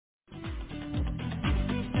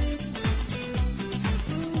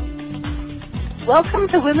Welcome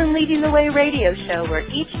to Women Leading the Way radio show, where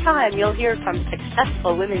each time you'll hear from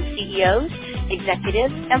successful women CEOs,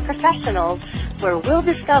 executives, and professionals, where we'll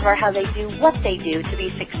discover how they do what they do to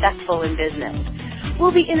be successful in business.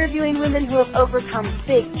 We'll be interviewing women who have overcome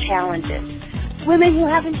big challenges, women who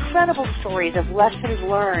have incredible stories of lessons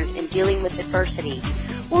learned in dealing with adversity.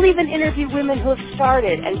 We'll even interview women who have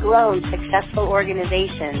started and grown successful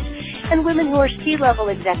organizations, and women who are C-level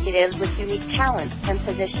executives with unique talents and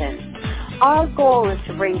positions. Our goal is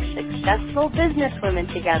to bring successful business women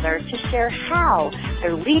together to share how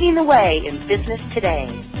they're leading the way in business today.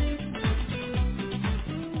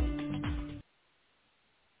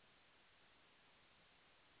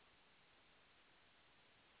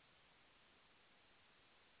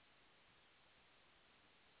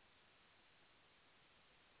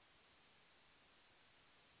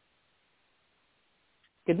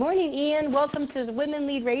 Good morning, Ian. Welcome to the Women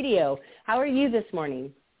Lead Radio. How are you this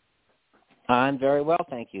morning? I'm very well,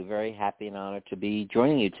 thank you. Very happy and honored to be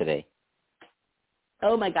joining you today.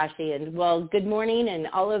 Oh, my gosh, Ian. Well, good morning and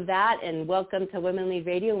all of that, and welcome to Women Lead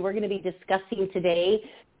Radio. And we're going to be discussing today,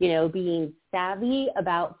 being savvy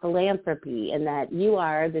about philanthropy, and that you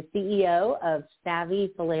are the CEO of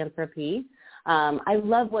Savvi Philanthropy. I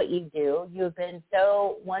love what you do. You've been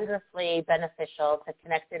so wonderfully beneficial to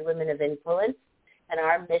connected women of influence and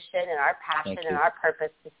our mission and our passion and our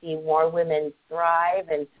purpose to see more women thrive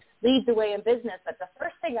and lead the way in business. But the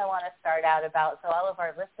first thing I want to start out about so all of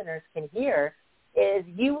our listeners can hear is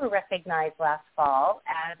you were recognized last fall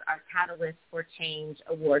as our Catalyst for Change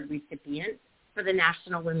Award recipient for the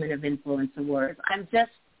National Women of Influence Awards. I'm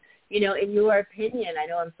just, in your opinion, I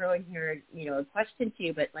know I'm throwing here, a question to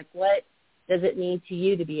you, but what does it mean to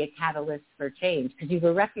you to be a catalyst for change? Because you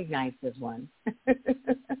were recognized as one.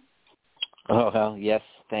 Oh, well, yes,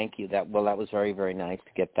 thank you. That was very, very nice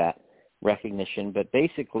to get that recognition. But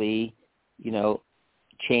basically,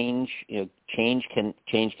 change can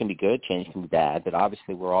be good, change can be bad, but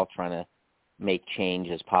obviously we're all trying to make change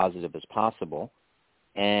as positive as possible.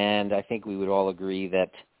 And I think we would all agree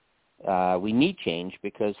that we need change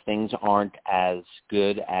because things aren't as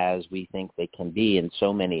good as we think they can be in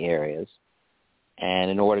so many areas.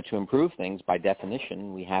 And in order to improve things, by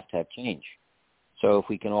definition, we have to have change. So if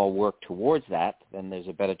we can all work towards that, then there's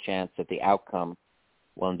a better chance that the outcome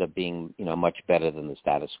will end up being, much better than the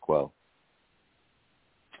status quo.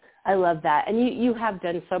 I love that. And you have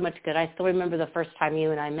done so much good. I still remember the first time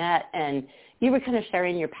you and I met, and you were kind of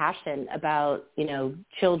sharing your passion about,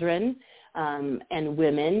 children and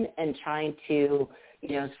women and trying to,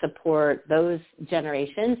 support those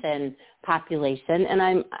generations and population.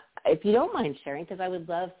 And if you don't mind sharing, because I would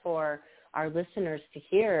love for our listeners to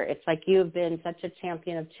hear, it's like you have been such a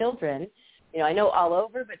champion of children. I know all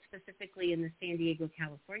over, but specifically in the San Diego,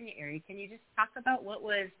 California area. Can you just talk about what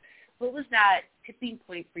was that tipping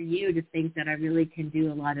point for you to think that I really can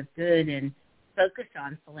do a lot of good and focus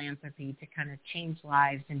on philanthropy to kind of change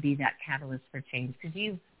lives and be that catalyst for change?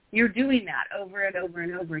 Because you're doing that over and over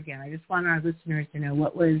and over again. I just want our listeners to know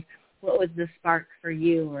what was the spark for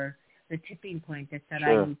you or the tipping point that said,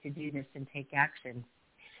 Sure. I need to do this and take action.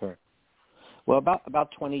 Sure. Well,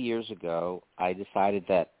 about 20 years ago, I decided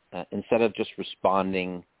that instead of just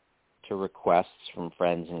responding to requests from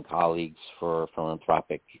friends and colleagues for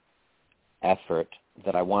philanthropic effort,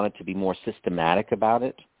 that I wanted to be more systematic about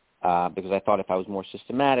it because I thought if I was more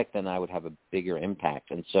systematic, then I would have a bigger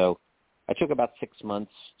impact. And so I took about 6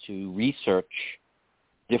 months to research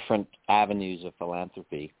different avenues of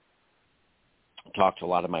philanthropy, talked to a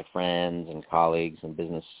lot of my friends and colleagues and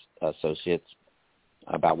business associates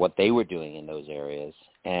about what they were doing in those areas.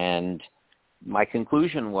 And my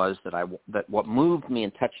conclusion was that what moved me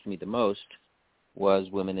and touched me the most was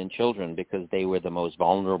women and children because they were the most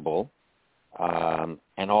vulnerable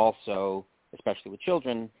and also, especially with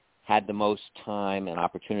children, had the most time and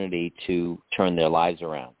opportunity to turn their lives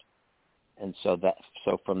around. And so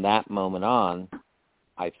from that moment on,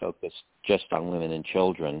 I focused just on women and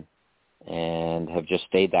children and have just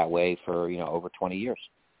stayed that way for, over 20 years.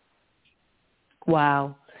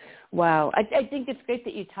 Wow. I think it's great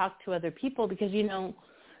that you talk to other people because,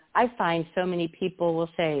 I find so many people will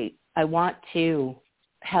say, I want to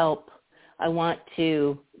help. I want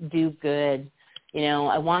to do good.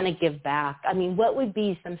 I want to give back. I mean, what would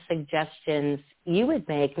be some suggestions you would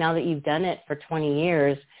make now that you've done it for 20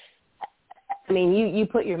 years? I mean, you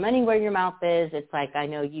put your money where your mouth is. It's like, I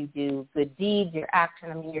know you do good deeds, your action.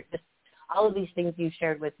 I mean, you're just all of these things you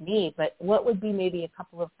shared with me, but what would be maybe a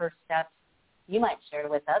couple of first steps you might share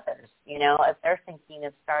with others, if they're thinking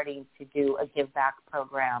of starting to do a give back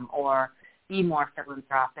program or be more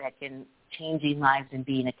philanthropic and changing lives and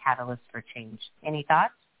being a catalyst for change? Any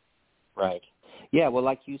thoughts? Right. Yeah, well,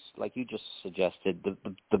 like you just suggested,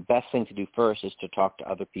 the best thing to do first is to talk to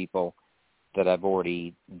other people that have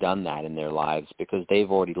already done that in their lives, because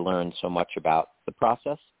they've already learned so much about the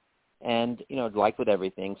process. And like with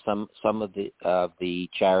everything, some of the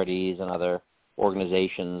charities and other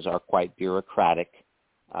organizations are quite bureaucratic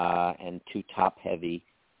and too top heavy.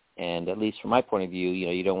 And at least from my point of view,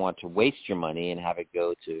 you don't want to waste your money and have it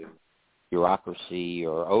go to bureaucracy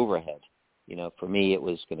or overhead. For me, it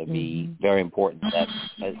was going to be very important that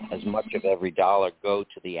as much of every dollar go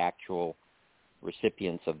to the actual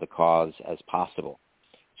recipients of the cause as possible.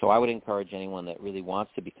 So I would encourage anyone that really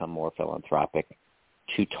wants to become more philanthropic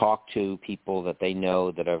to talk to people that they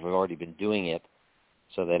know that have already been doing it,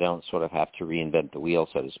 so they don't sort of have to reinvent the wheel,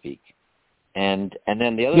 so to speak. And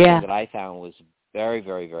then the other thing that I found was very,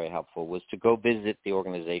 very, very helpful was to go visit the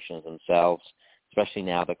organizations themselves, especially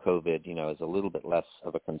now that COVID, is a little bit less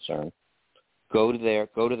of a concern. Go to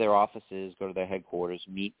their offices, go to their headquarters,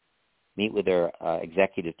 meet with their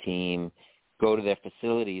executive team, go to their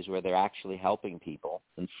facilities where they're actually helping people,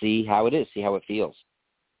 and see how it is, see how it feels.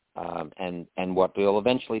 And what we'll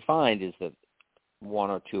eventually find is that one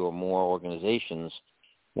or two or more organizations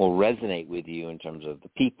will resonate with you in terms of the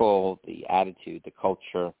people, the attitude, the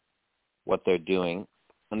culture, what they're doing.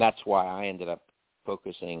 And that's why I ended up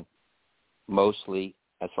focusing mostly,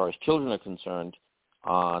 as far as children are concerned,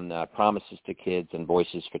 on Promises to Kids and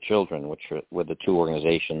Voices for Children, which were the two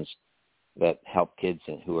organizations that help kids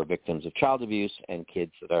who are victims of child abuse and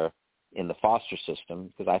kids that are in the foster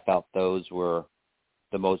system, because I felt those were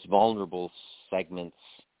the most vulnerable segments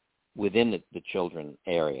within the children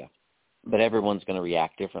area. But everyone's going to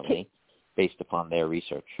react differently based upon their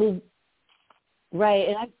research. Right,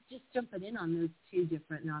 and I'm just jumping in on those two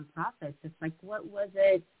different nonprofits. It's like, what was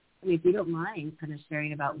it? I mean, if you don't mind kind of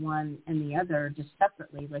sharing about one and the other just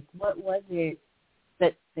separately, like what was it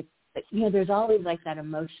that there's always like that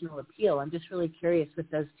emotional appeal. I'm just really curious with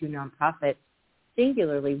those two nonprofits,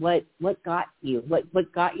 singularly, what got you?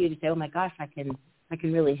 What got you to say, oh my gosh, I can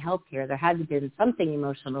really help here? There had to have been something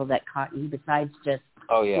emotional that caught you besides just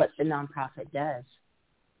what the nonprofit does.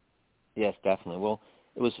 Yes, definitely. Well,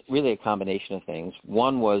 it was really a combination of things.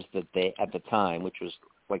 One was that they, at the time, which was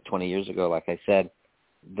like 20 years ago, like I said,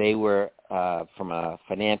 they were, from a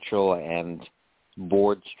financial and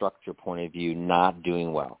board structure point of view, not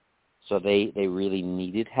doing well. So they really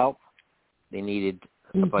needed help. They needed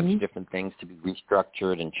a bunch of different things to be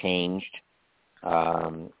restructured and changed.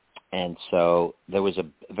 And so there was a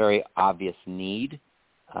very obvious need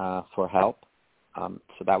for help.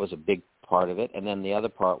 So that was a big part of it. And then the other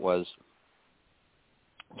part was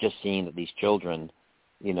just seeing that these children,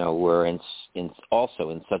 were also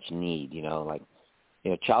in such need,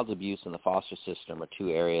 child abuse and the foster system are two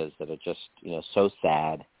areas that are just, so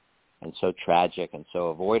sad and so tragic and so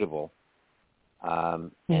avoidable.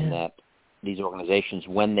 And that these organizations,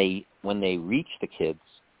 when they reach the kids,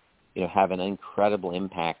 have an incredible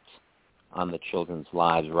impact on the children's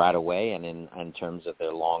lives right away and in terms of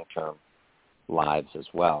their long-term lives as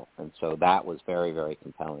well. And so that was very, very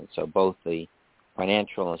compelling. So both the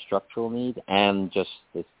financial and structural need and just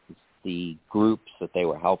the groups that they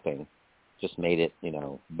were helping just made it,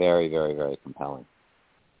 very, very, very compelling.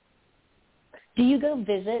 Do you go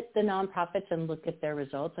visit the nonprofits and look at their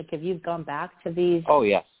results? Like, have you gone back to these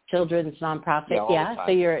children's nonprofits? Yeah,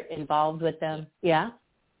 so you're involved with them? Yeah?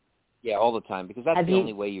 Yeah, all the time, because that's the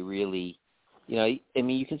only way you really, you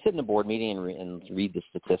can sit in a board meeting and read the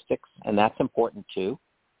statistics, and that's important too,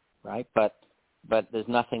 right? But there's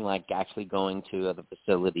nothing like actually going to the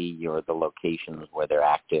facility or the locations where they're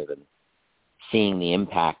active and seeing the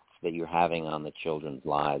impact that you're having on the children's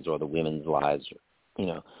lives or the women's lives,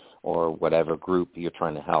 or whatever group you're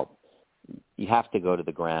trying to help. You have to go to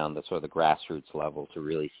the ground, the sort of the grassroots level, to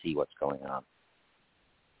really see what's going on.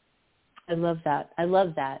 I love that.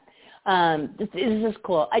 This is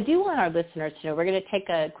cool. I do want our listeners to know, we're going to take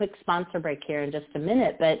a quick sponsor break here in just a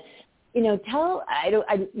minute, but we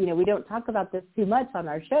don't talk about this too much on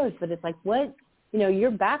our shows, but it's like, what,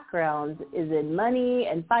 your background is in money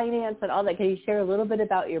and finance and all that. Can you share a little bit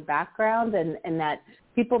about your background and that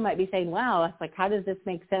people might be saying, wow, it's like, how does this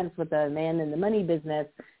make sense with a man in the money business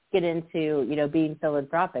get into, being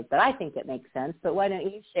philanthropic? But I think it makes sense. But why don't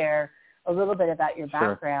you share a little bit about your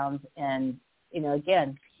background and,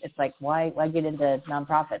 again, it's like, why get into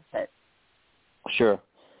nonprofits? Sure.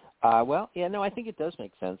 I think it does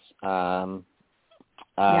make sense. In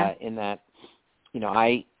that,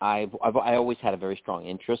 I always had a very strong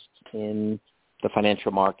interest in the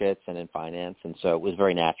financial markets and in finance, and so it was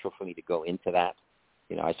very natural for me to go into that.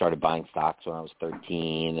 I started buying stocks when I was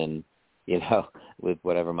 13, and with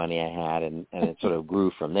whatever money I had, and it sort of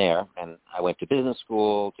grew from there. And I went to business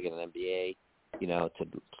school to get an MBA, to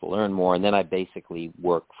learn more. And then I basically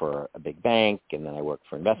worked for a big bank, and then I worked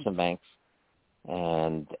for investment banks,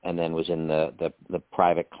 and then was in the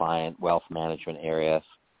private client wealth management area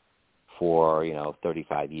for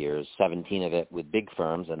 35 years, 17 of it with big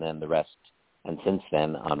firms, and then the rest, and since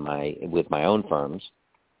then with my own firms.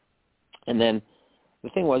 And then the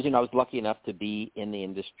thing was, I was lucky enough to be in the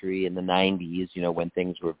industry in the 90s, when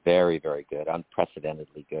things were very, very good,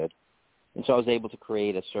 unprecedentedly good. And so I was able to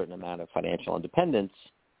create a certain amount of financial independence,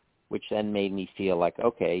 which then made me feel like,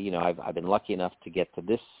 okay, I've been lucky enough to get to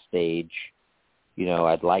this stage.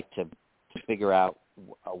 I'd like to figure out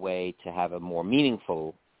a way to have a more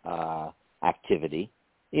meaningful activity,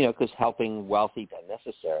 because helping wealthy is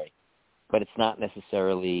necessary, but it's not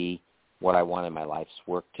necessarily what I wanted my life's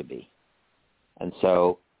work to be. And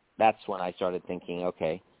so that's when I started thinking,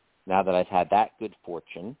 okay, now that I've had that good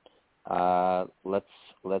fortune,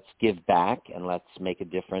 let's give back and let's make a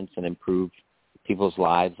difference and improve people's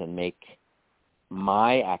lives and make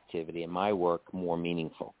my activity and my work more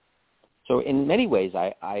meaningful. So in many ways,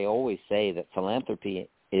 I always say that philanthropy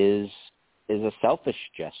is a selfish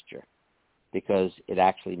gesture because it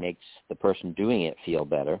actually makes the person doing it feel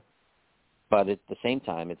better. But at the same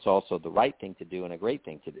time, it's also the right thing to do and a great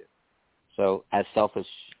thing to do. So as selfish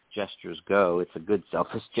gestures go, it's a good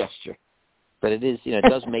selfish gesture. But it is, it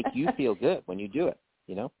does make you feel good when you do it,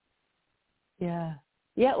 Yeah.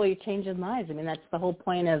 Yeah, well, you're changing lives. I mean, that's the whole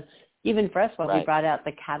point of, even for us, we brought out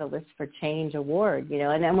the Catalyst for Change Award,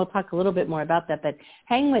 and then we'll talk a little bit more about that. But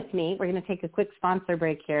hang with me. We're going to take a quick sponsor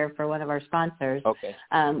break here for one of our sponsors. Okay.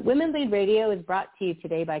 Women Lead Radio is brought to you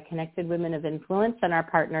today by Connected Women of Influence and our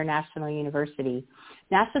partner, National University.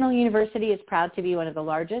 National University is proud to be one of the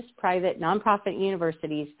largest private nonprofit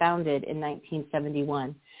universities founded in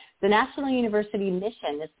 1971. The National University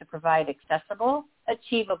mission is to provide accessible,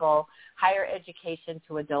 achievable higher education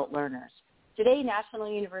to adult learners. Today,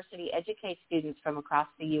 National University educates students from across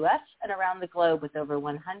the U.S. and around the globe with over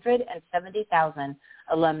 170,000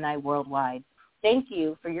 alumni worldwide. Thank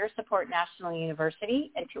you for your support, National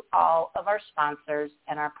University, and to all of our sponsors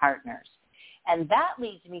and our partners. And that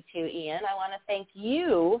leads me to, Ian, I want to thank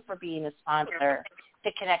you for being a sponsor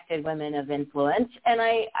to Connected Women of Influence. And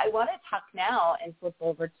I want to talk now and flip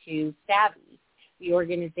over to Savvi, the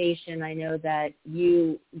organization I know that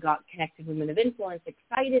you got Connected Women of Influence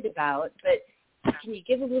excited about, but can you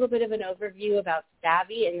give a little bit of an overview about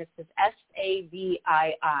Savvi? And this is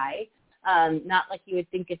S-A-V-I-I, not like you would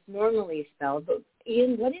think it's normally spelled, but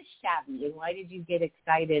Ian, what is Savvi and why did you get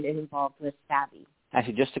excited and involved with Savvi?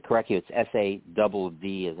 Actually, just to correct you, it's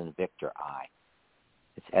S-A-V-V as in Victor I.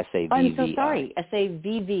 It's S-A-V-V-I. Oh, I'm so sorry,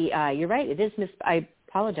 S-A-V-V-I. You're right, it is I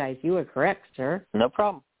apologize. You are correct, sir. No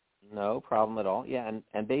problem. No problem at all. Yeah,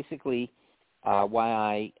 and basically why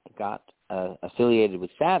I got affiliated with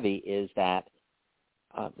Savvi is that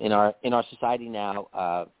in our society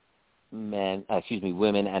now,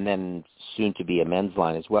 women, and then soon to be a men's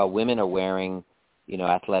line as well. Women are wearing,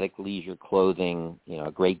 athletic leisure clothing,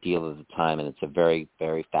 a great deal of the time, and it's a very,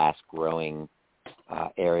 very fast-growing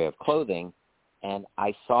area of clothing. And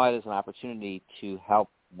I saw it as an opportunity to help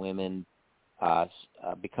women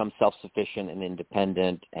become self-sufficient and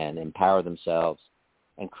independent and empower themselves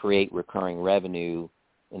and create recurring revenue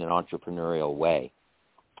in an entrepreneurial way.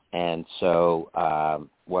 And so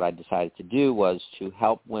what I decided to do was to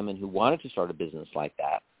help women who wanted to start a business like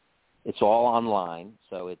that. It's all online,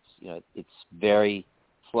 so it's very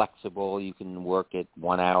flexible. You can work it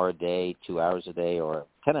 1 hour a day, 2 hours a day, or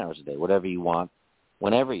 10 hours a day, whatever you want,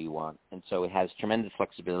 whenever you want. And so it has tremendous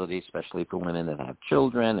flexibility, especially for women that have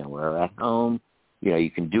children and are at home. You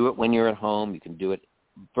can do it when you're at home. You can do it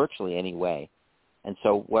virtually any way. And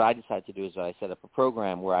so what I decided to do is I set up a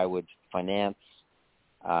program where I would finance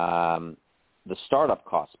the startup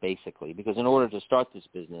costs, basically, because in order to start this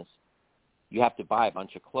business, you have to buy a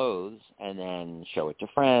bunch of clothes and then show it to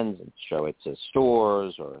friends and show it to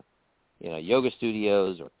stores or, yoga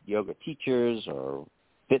studios or yoga teachers or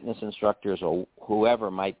fitness instructors or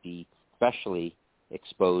whoever might be specially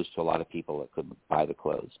exposed to a lot of people that could buy the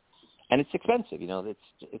clothes. And it's expensive.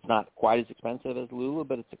 It's not quite as expensive as Lulu,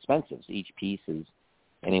 but it's expensive. So each piece is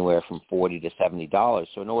anywhere from $40 to $70.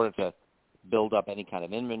 So in order to build up any kind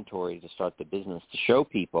of inventory to start the business to show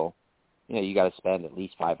people, you got to spend at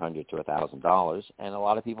least $500 to $1,000, and a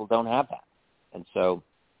lot of people don't have that. And so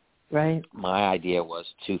my idea was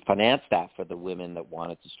to finance that for the women that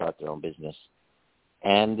wanted to start their own business.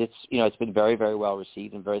 And it's been very, very well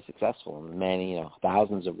received and very successful. And many,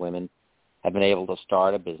 thousands of women have been able to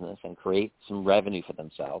start a business and create some revenue for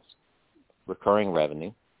themselves, recurring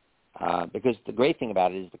revenue. because the great thing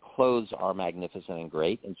about it is the clothes are magnificent and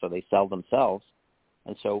great, and so they sell themselves.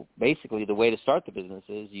 And so basically the way to start the business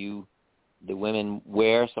is the women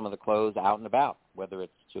wear some of the clothes out and about, whether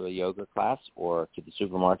it's to a yoga class or to the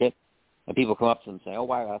supermarket. And people come up to them and say, "Oh,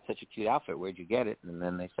 wow, that's such a cute outfit. Where'd you get it?" And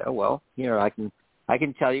then they say, "Oh, well, here, I can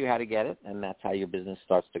tell you how to get it," and that's how your business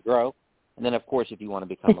starts to grow. And then, of course, if you want to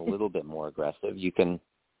become a little bit more aggressive, you can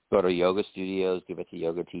go to yoga studios, give it to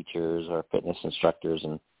yoga teachers or fitness instructors,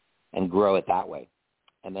 and grow it that way.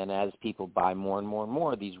 And then as people buy more and more and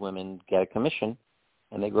more, these women get a commission,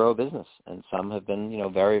 and they grow a business. And some have been,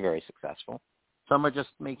 very, very successful. Some are just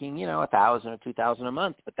making, $1,000 or $2,000 a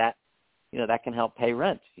month, but that, that can help pay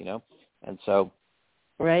rent, And so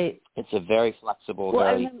right. It's a very flexible,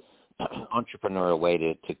 very entrepreneurial way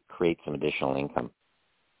to create some additional income.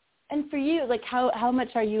 And for you, like how much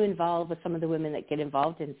are you involved with some of the women that get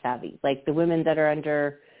involved in Savvi? Like the women that are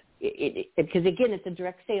under, because again, it's a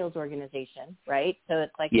direct sales organization, right? So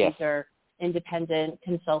it's like Yes. These are independent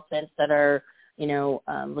consultants that are,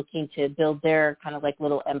 looking to build their kind of like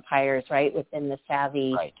little empires, right, within the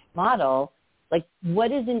Savvi model. Like what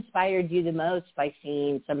has inspired you the most by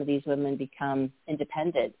seeing some of these women become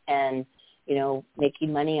independent and,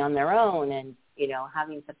 making money on their own and,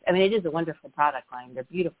 having such, it is a wonderful product line. They're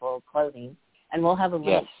beautiful clothing. And we'll have a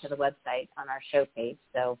link to the website on our show page.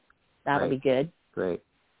 So that'll be good. Great.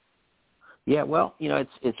 Yeah. Well,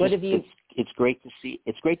 it's great to see.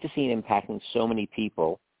 It's great to see it impacting so many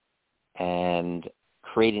people and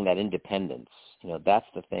creating that independence. That's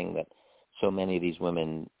the thing that so many of these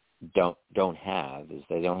women don't have, is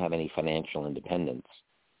they don't have any financial independence.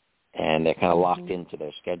 And they're kind of locked into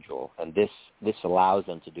their schedule. And this allows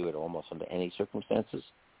them to do it almost under any circumstances.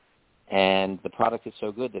 And the product is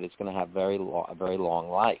so good that it's going to have a very long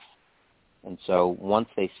life. And so once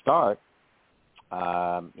they start,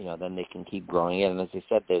 then they can keep growing it. And as I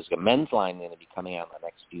said, there's a men's line going to be coming out in the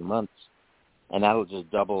next few months, and that'll just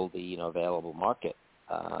double the available market.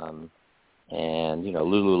 And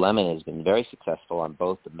Lululemon has been very successful on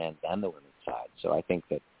both the men's and the women's side. So I think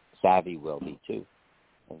that Savvi will be too.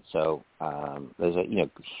 And so there's a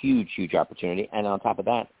huge opportunity. And on top of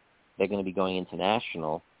that, they're going to be going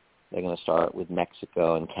international. They're going to start with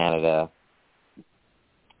Mexico and Canada.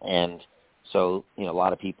 And so, a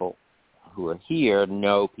lot of people who are here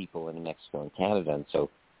know people in Mexico and Canada. And so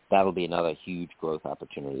that'll be another huge growth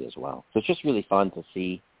opportunity as well. So it's just really fun to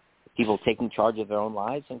see people taking charge of their own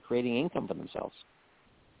lives and creating income for themselves.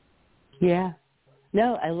 Yeah.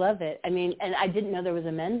 No, I love it. And I didn't know there was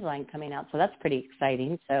a men's line coming out, so that's pretty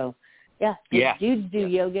exciting. So, dudes do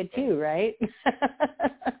yoga too, right?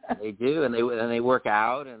 They do, and they work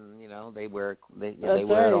out, and they wear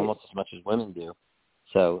it almost as much as women do.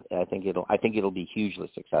 So I think it'll be hugely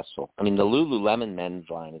successful. The Lululemon men's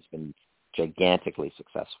line has been gigantically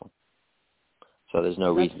successful. So there's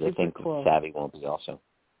no reason to think that Savvi won't be also.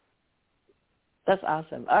 That's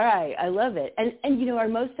awesome. All right. I love it. And are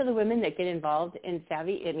most of the women that get involved in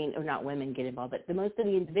Savvi, or not women get involved, but most of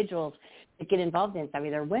the individuals that get involved in Savvi,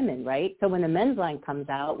 they're women, right? So when the men's line comes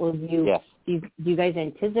out, do you guys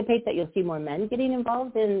anticipate that you'll see more men getting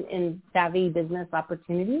involved in Savvi business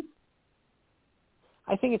opportunities?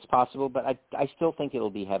 I think it's possible, but I still think it'll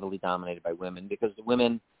be heavily dominated by women, because the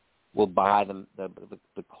women will buy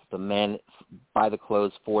the men buy the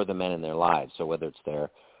clothes for the men in their lives. So whether it's their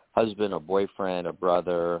husband or boyfriend or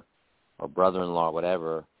brother or brother-in-law,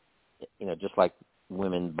 whatever, just like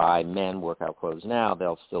women buy men workout clothes now,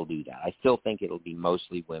 they'll still do that. I still think it'll be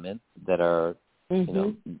mostly women that are,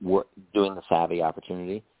 doing the Savvi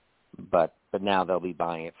opportunity, but now they'll be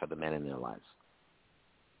buying it for the men in their lives.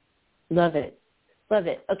 Love it. Love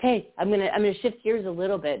it. Okay, I'm gonna shift gears a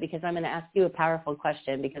little bit, because I'm gonna ask you a powerful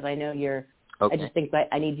question, because I know you're. Okay. I just think that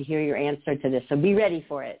I need to hear your answer to this, so be ready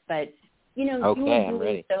for it. But you are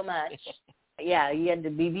doing so much. Yeah, you had to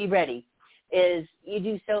be ready. You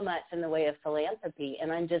do so much in the way of philanthropy,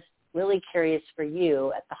 and I'm just really curious for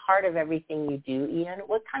you, at the heart of everything you do, Ian,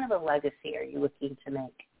 what kind of a legacy are you looking to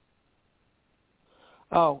make?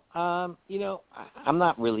 I'm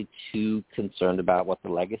not really too concerned about what the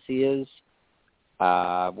legacy is.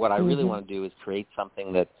 What I really want to do is create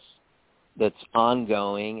something that's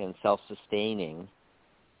ongoing and self-sustaining,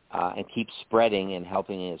 and keep spreading and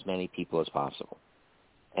helping as many people as possible.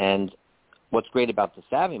 And what's great about the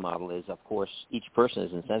Savvi model is, of course, each person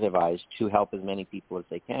is incentivized to help as many people as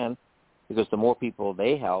they can, because the more people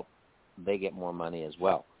they help, they get more money as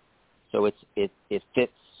well. So it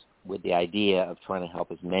fits with the idea of trying to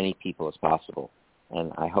help as many people as possible.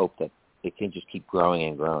 And I hope that it can just keep growing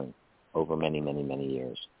and growing over many, many, many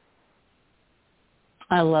years.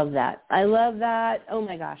 I love that. Oh,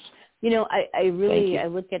 my gosh. I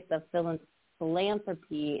look at the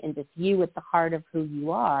philanthropy and just you at the heart of who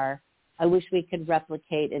you are. I wish we could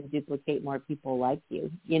replicate and duplicate more people like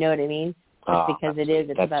you. You know what I mean? Just because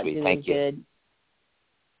it's about doing good.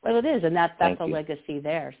 Well, it is, and that's a legacy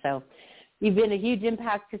there. So you've been a huge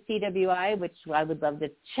impact to CWI, which I would love to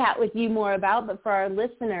chat with you more about. But for our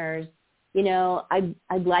listeners,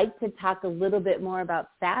 I'd like to talk a little bit more about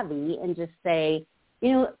Savvi and just say,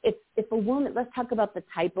 if a woman, let's talk about the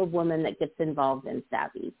type of woman that gets involved in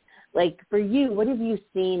Savvi. Like for you, what have you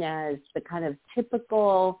seen as the kind of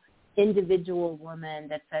typical individual woman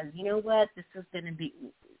that says, you know what, this is going to be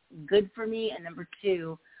good for me, and number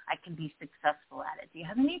two, I can be successful at it. Do you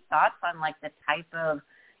have any thoughts on like the type of,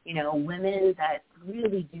 women that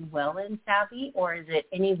really do well in Savvi, or is it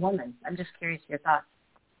any woman? I'm just curious your thoughts.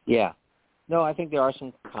 Yeah. No, I think there are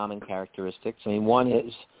some common characteristics. I mean, one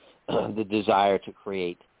is the desire to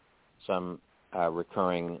create some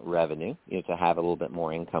recurring revenue, to have a little bit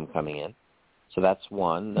more income coming in. So that's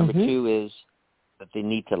one. Number two is that they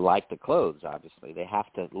need to like the clothes, obviously. They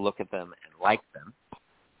have to look at them and like them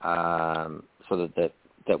so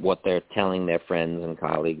that what they're telling their friends and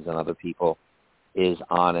colleagues and other people is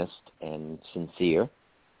honest and sincere.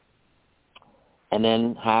 And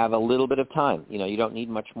then have a little bit of time. You don't need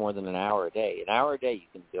much more than an hour a day. An hour a day, you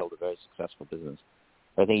can build a very successful business.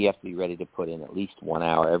 But I think you have to be ready to put in at least 1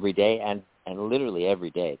 hour every day, and literally every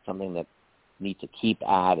day. It's something that you need to keep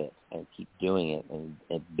at it and keep doing it, and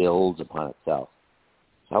it builds upon itself.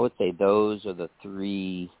 So I would say those are the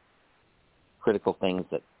three critical things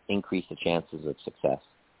that increase the chances of success.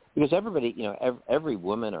 Because everybody, every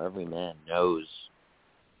woman or every man knows,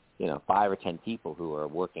 5 or 10 people who are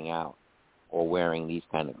working out or wearing these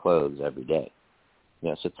kind of clothes every day.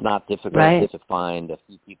 So it's not difficult to find a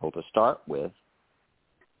few people to start with.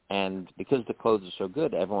 And because the clothes are so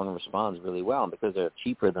good, everyone responds really well. And because they're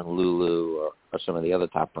cheaper than Lulu or some of the other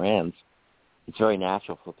top brands, it's very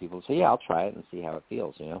natural for people to say, yeah, I'll try it and see how it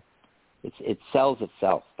feels, It sells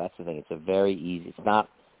itself. That's the thing. It's a very easy, it's not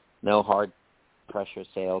no hard pressure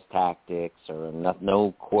sales tactics or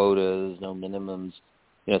no quotas, no minimums.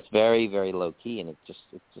 It's very, very low key, and it just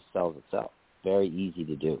sells itself. Very easy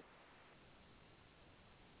to do.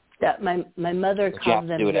 Yeah, my mother calls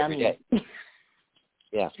them yummy.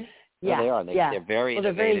 Yeah. Yeah, no, they are. They're very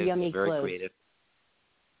innovative. They're very yummy very clothes. Creative.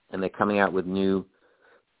 And they're coming out with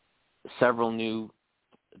several new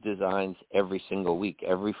designs every single week.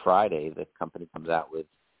 Every Friday, the company comes out with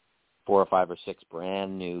 4 or 5 or 6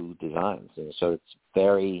 brand new designs. And so it's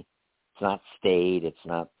not staid. It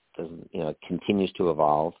continues to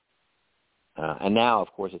evolve. And now,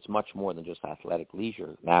 of course, it's much more than just athletic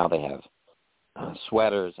leisure. Now they have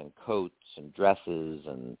sweaters and coats and dresses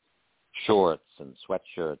and shorts and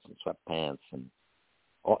sweatshirts and sweatpants and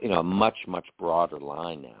a much, much broader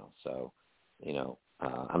line now. So,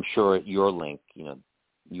 I'm sure your link,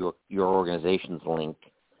 your organization's link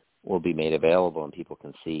will be made available and people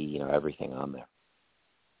can see, everything on there.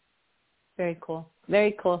 Very cool.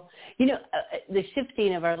 Very cool. The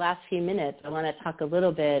shifting of our last few minutes, I want to talk a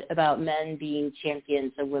little bit about men being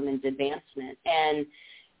champions of women's advancement. And,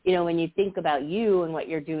 when you think about you and what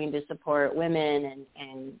you're doing to support women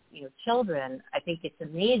and children, I think it's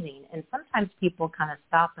amazing. And sometimes people kind of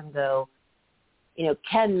stop and go,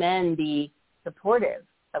 can men be supportive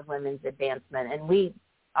of women's advancement? And we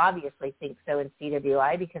obviously think so in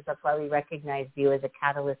CWI because that's why we recognize you as a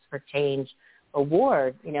Catalyst for Change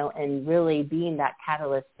award, and really being that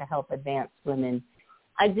catalyst to help advance women.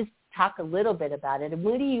 I just talk a little bit about it. And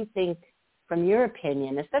what do you think, from your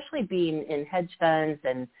opinion, especially being in hedge funds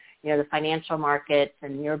and, the financial markets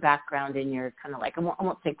and your background in your kind of like, I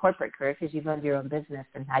won't say corporate career because you've owned your own business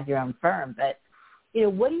and had your own firm, but,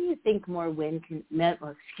 what do you think more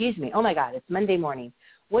oh my God, it's Monday morning.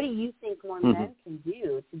 What do you think more men can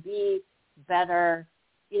do to be better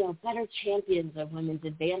champions of women's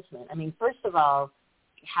advancement? I mean, first of all,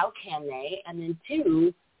 how can they? And then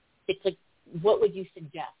two, it's like, what would you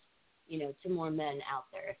suggest, to more men out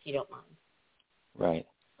there, if you don't mind? Right.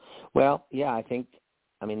 Well, yeah,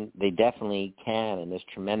 they definitely can, and there's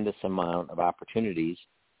tremendous amount of opportunities,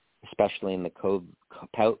 especially in the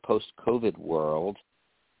post-COVID world,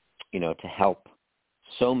 to help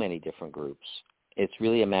so many different groups. It's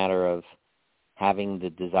really a matter of having the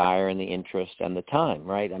desire and the interest and the time,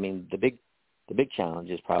 right? I mean, the big challenge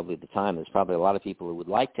is probably the time. There's probably a lot of people who would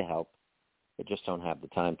like to help, but just don't have the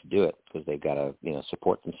time to do it because they've got to,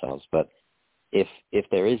 support themselves. But if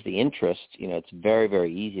there is the interest, it's very,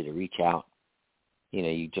 very easy to reach out.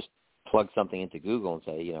 You just plug something into Google and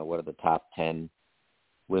say, what are the top 10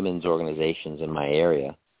 women's organizations in my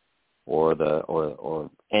area?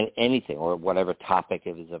 anything, or whatever topic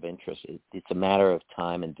is of interest. It's a matter of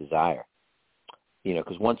time and desire,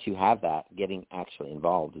 because once you have that, getting actually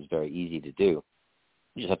involved is very easy to do.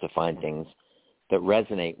 You just have to find things that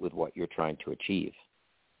resonate with what you're trying to achieve.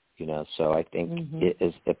 So I think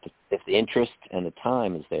if the interest and the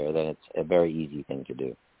time is there, then it's a very easy thing to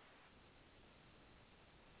do.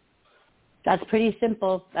 That's pretty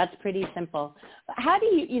simple. How do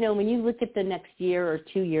you, when you look at the next year or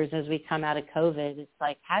 2 years as we come out of COVID, it's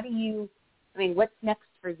like, what's next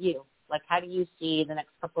for you? Like, how do you see the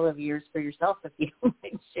next couple of years for yourself, if you don't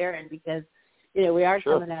mind sharing? Because, we are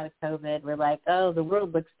Sure. coming out of COVID. We're like, oh, the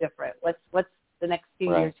world looks different. What's the next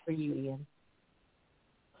few years for you, Ian?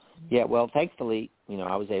 Yeah, well, thankfully,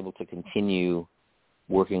 I was able to continue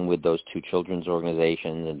working with those two children's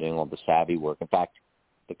organizations and doing all the Savvi work. In fact,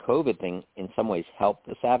 the COVID thing in some ways helped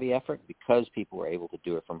the Savvi effort because people were able to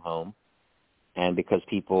do it from home, and because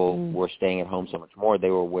people were staying at home so much more,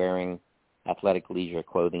 they were wearing athletic leisure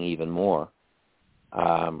clothing even more.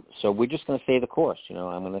 So we're just going to stay the course. I'm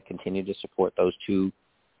going to continue to support those two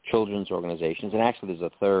children's organizations. And actually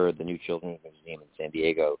there's a third, the New Children's Museum in San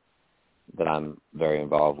Diego, that I'm very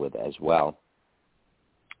involved with as well,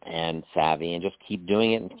 and Savvi, and just keep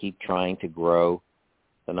doing it and keep trying to grow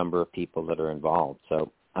the number of people that are involved. So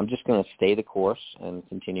I'm just going to stay the course and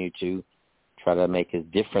continue to try to make a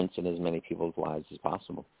difference in as many people's lives as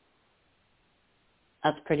possible.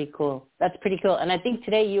 That's pretty cool. And I think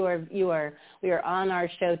today we are on our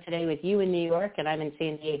show today with you in New York, and I'm in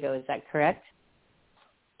San Diego. Is that correct?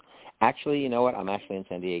 Actually, you know what? I'm actually in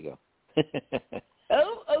San Diego.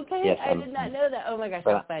 Oh, okay. Yes, I did not know that. Oh, my gosh,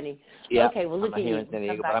 that's funny. Yeah, okay, well, look I'm at here you. in San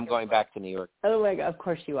Diego, but I'm going back to New York. Oh, my God, of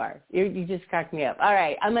course you are. You just cracked me up. All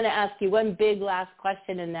right, I'm going to ask you one big last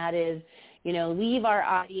question, and that is, leave our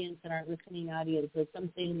audience and our listening audience with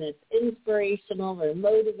something that's inspirational or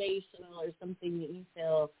motivational or something that you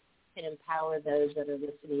feel can empower those that are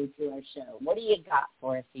listening to our show. What do you got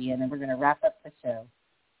for us, Ian? And we're going to wrap up the show.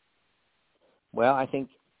 Well, I think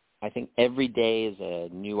every day is a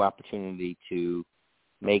new opportunity to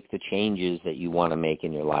make the changes that you want to make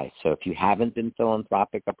in your life. So if you haven't been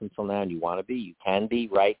philanthropic up until now and you want to be, you can be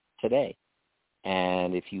right today.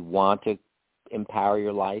 And if you want to empower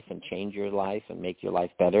your life and change your life and make your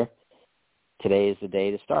life better, today is the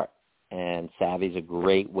day to start. And Savvi is a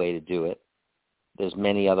great way to do it. There's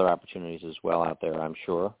many other opportunities as well out there, I'm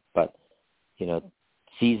sure. But,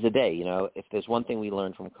 seize the day. If there's one thing we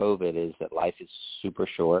learned from COVID is that life is super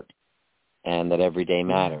short and that every day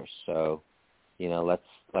matters. So, let's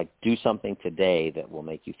do something today that will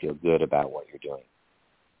make you feel good about what you're doing.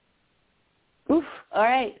 Oof. All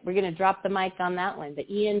right. We're going to drop the mic on that one. But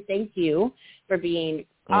Ian, thank you for being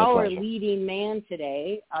our leading man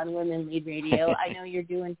today on Women Lead Radio. I know you're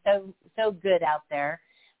doing so good out there.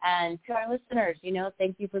 And to our listeners,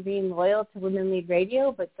 thank you for being loyal to Women Lead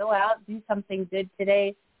Radio, but go out, do something good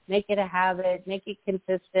today, make it a habit, make it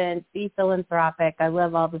consistent, be philanthropic. I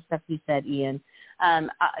love all the stuff you said, Ian. To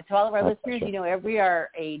all of our listeners, we are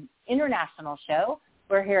an international show.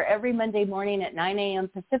 We're here every Monday morning at 9 a.m.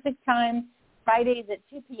 Pacific time, Fridays at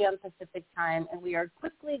 2 p.m. Pacific time, and we are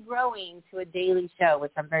quickly growing to a daily show,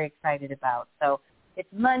 which I'm very excited about. So it's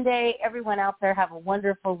Monday. Everyone out there have a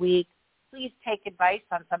wonderful week. Please take advice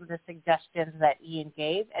on some of the suggestions that Ian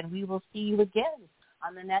gave, and we will see you again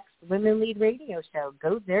on the next Women Lead Radio show.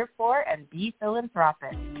 Go therefore and be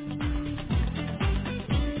philanthropic.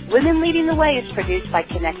 Women Leading the Way is produced by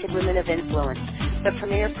Connected Women of Influence, the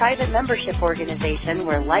premier private membership organization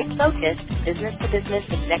where like-focused, business-to-business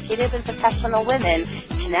executive and professional women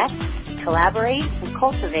connect, collaborate, and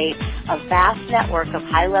cultivate a vast network of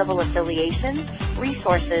high-level affiliations,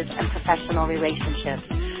 resources, and professional relationships.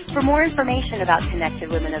 For more information about Connected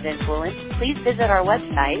Women of Influence, please visit our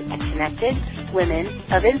website at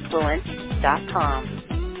connectedwomenofinfluence.com.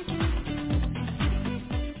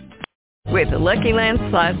 With the Lucky Land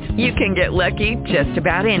Slots, you can get lucky just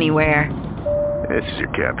about anywhere. This is your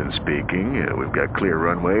captain speaking. We've got clear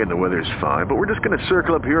runway and the weather's fine, but we're just going to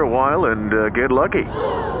circle up here a while and get lucky.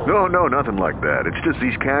 No, nothing like that. It's just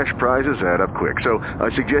these cash prizes add up quick. So I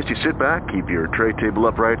suggest you sit back, keep your tray table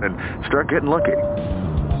upright, and start getting lucky.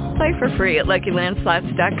 Play for free at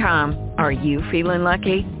LuckyLandSlots.com. Are you feeling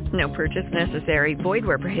lucky? No purchase necessary. Void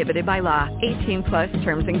where prohibited by law. 18+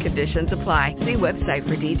 terms and conditions apply. See website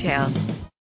for details.